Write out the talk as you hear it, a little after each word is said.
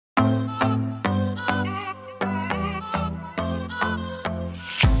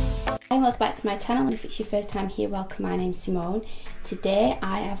Hi and welcome back to my channel, and if it's your first time here, welcome. My name's Simone. Today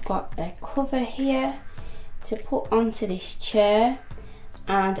I have got a cover here to put onto this chair,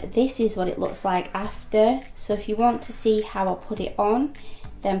 and this is what it looks like after. So if you want to see how I put it on,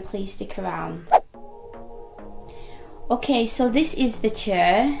 then please stick around. Okay, so this is the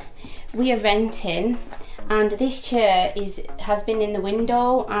chair we are renting, and this chair has been in the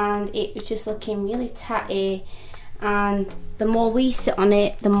window and it was just looking really tatty, and the more we sit on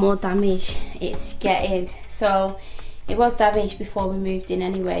it, the more damage it's getting. So it was damaged before we moved in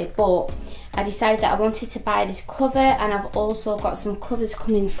anyway, but I decided that I wanted to buy this cover, and I've also got some covers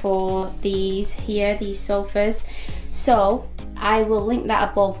coming for these sofas. So I will link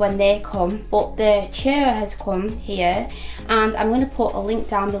that above when they come, but the chair has come here, and I'm going to put a link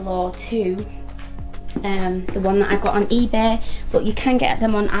down below to the one that I got on eBay, but you can get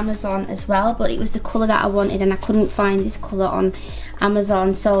them on Amazon as well. But it was the colour that I wanted and I couldn't find this colour on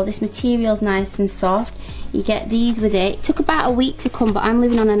Amazon. So this material's nice and soft. You get these with it. It took about a week to come, but I'm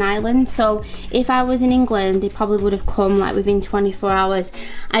living on an island, so if I was in England they probably would have come like within 24 hours.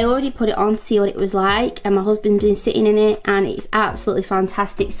 I already put it on to see what it was like, and my husband's been sitting in it and it's absolutely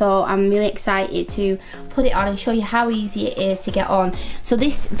fantastic. So I'm really excited to put it on and show you how easy it is to get on. So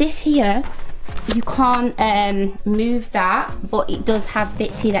this here, you can't move that, but it does have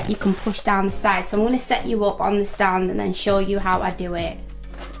bits here that you can push down the side. So I'm going to set you up on the stand and then show you how I do it.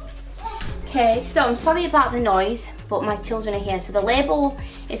 Okay, so I'm sorry about the noise, but my children are here. So the label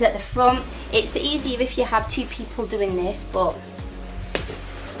is at the front. It's easier if you have two people doing this, but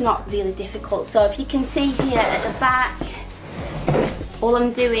it's not really difficult. So if you can see here at the back, all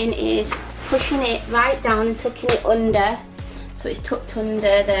I'm doing is pushing it right down and tucking it under, so it's tucked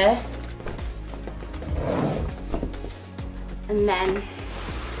under there. And then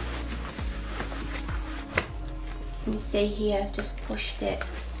you see here, I've just pushed it.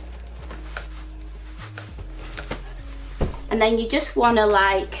 And then you just want to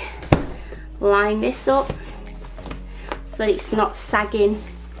like line this up so that it's not sagging.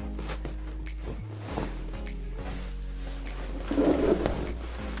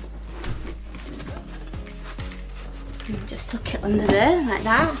 And just tuck it under there like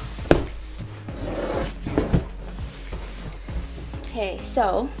that. Okay,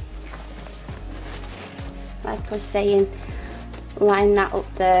 so like I was saying, line that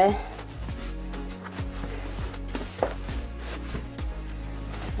up there,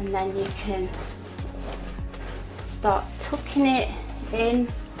 and then you can start tucking it in,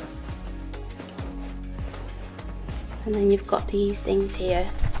 and then you've got these things here.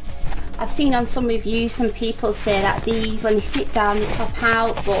 I've seen on some reviews some people say that these, when they sit down, they pop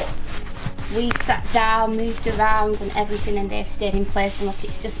out, but we've sat down, moved around and everything, and they've stayed in place, and look,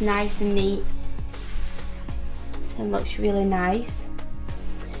 it's just nice and neat and looks really nice.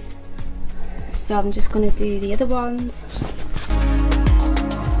 So I'm just going to do the other ones.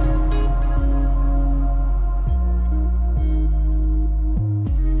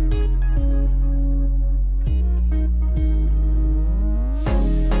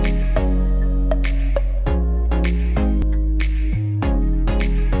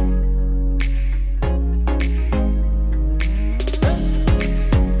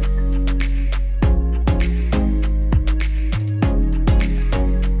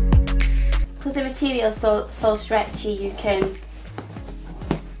 Because the material's so stretchy, you can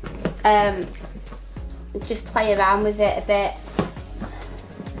just play around with it a bit.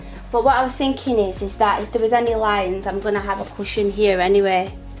 But what I was thinking is that if there was any lines, I'm going to have a cushion here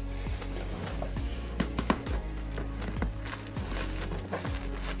anyway.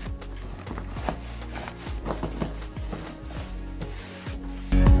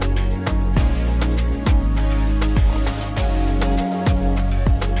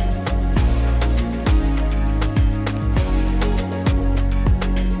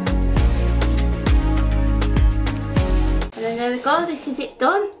 There we go, this is it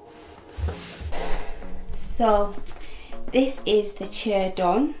done. So this is the chair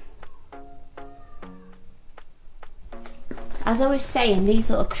done. As I was saying,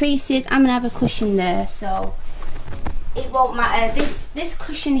 these little creases, I'm gonna have a cushion there, so it won't matter. This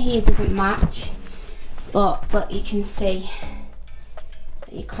cushion here doesn't match, but you can see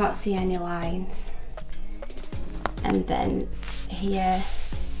that you can't see any lines. And then here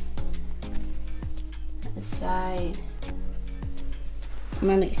at the side, and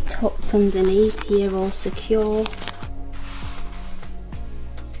then it's tucked underneath here, all secure.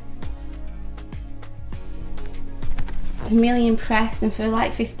 I'm really impressed, and for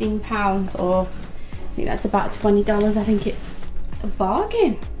like £15, or I think that's about $20, I think it's a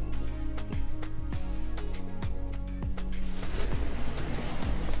bargain.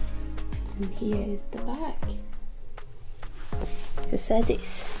 And here is the back. As I said,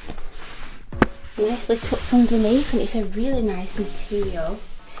 it's nicely tucked underneath and it's a really nice material.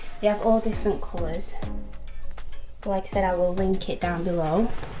 They have all different colours. Like I said, I will link it down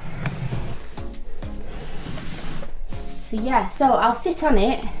below. So yeah, so I'll sit on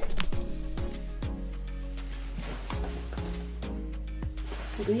it.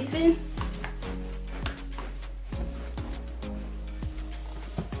 Moving.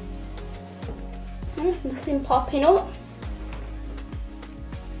 There's nothing popping up.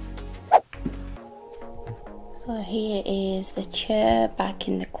 So here is the chair back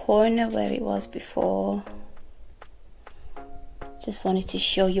in the corner where it was before. Just wanted to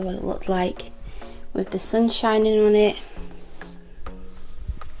show you what it looked like with the sun shining on it.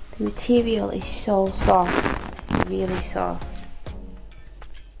 The material is so soft, really soft.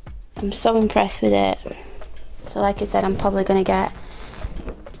 I'm so impressed with it. So like I said, I'm probably going to get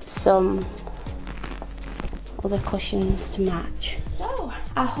some other cushions to match. So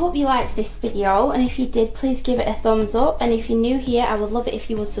I hope you liked this video, and if you did, please give it a thumbs up, and if you're new here, I would love it if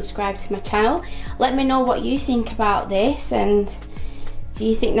you would subscribe to my channel. Let me know what you think about this, and do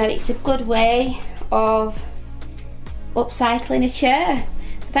you think that it's a good way of upcycling a chair?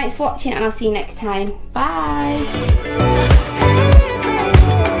 So thanks for watching, and I'll see you next time. Bye.